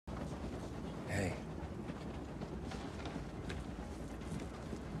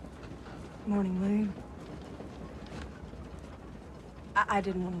Morning, William. I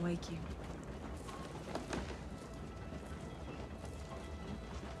didn't want to wake you.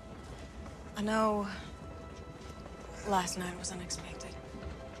 I know last night was unexpected.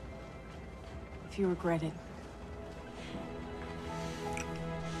 If you regret it.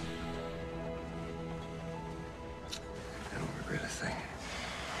 I don't regret a thing.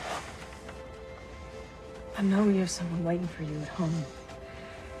 I know you have someone waiting for you at home.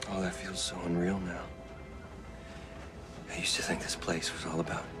 Oh, that feels so unreal now. I used to think this place was all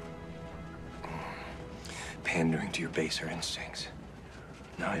about pandering to your baser instincts.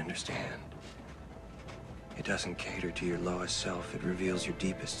 Now I understand. It doesn't cater to your lowest self. It reveals your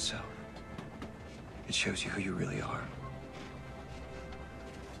deepest self. It shows you who you really are.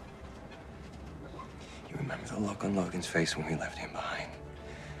 You remember the look on Logan's face when we left him behind?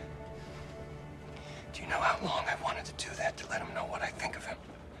 Do you know how long I wanted to do that, to let him know what I think of him?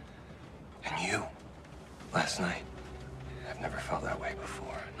 And you, last night, I've never felt that way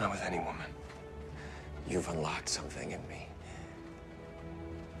before, not with any woman. You've unlocked something in me.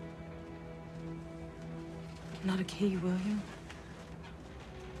 I'm not a key, William.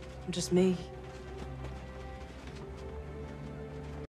 I'm just me.